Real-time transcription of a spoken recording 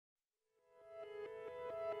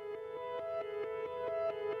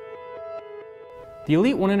The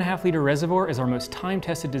Elite 1.5 liter reservoir is our most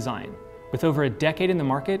time-tested design. With over a decade in the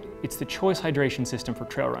market, it's the choice hydration system for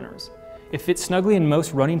trail runners. It fits snugly in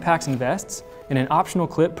most running packs and vests, and an optional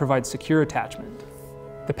clip provides secure attachment.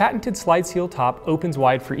 The patented slide seal top opens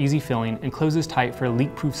wide for easy filling and closes tight for a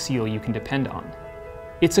leak-proof seal you can depend on.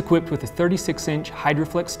 It's equipped with a 36-inch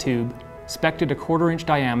Hydraflex tube, spec'd at a 1/4-inch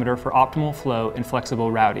diameter for optimal flow and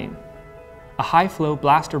flexible routing. A high-flow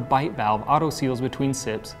blaster bite valve auto-seals between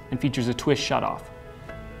sips and features a twist shutoff.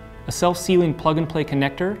 A self-sealing plug-and-play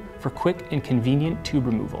connector for quick and convenient tube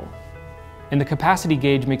removal. And the capacity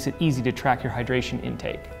gauge makes it easy to track your hydration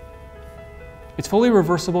intake. It's fully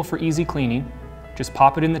reversible for easy cleaning. Just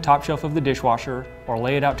pop it in the top shelf of the dishwasher or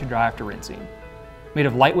lay it out to dry after rinsing. Made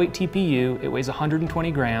of lightweight TPU, it weighs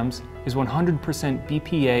 120 grams, is 100%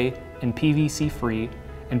 BPA and PVC free,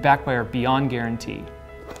 and backed by our Beyond guarantee.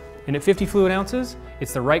 And at 50 fluid ounces,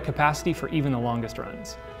 it's the right capacity for even the longest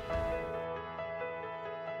runs.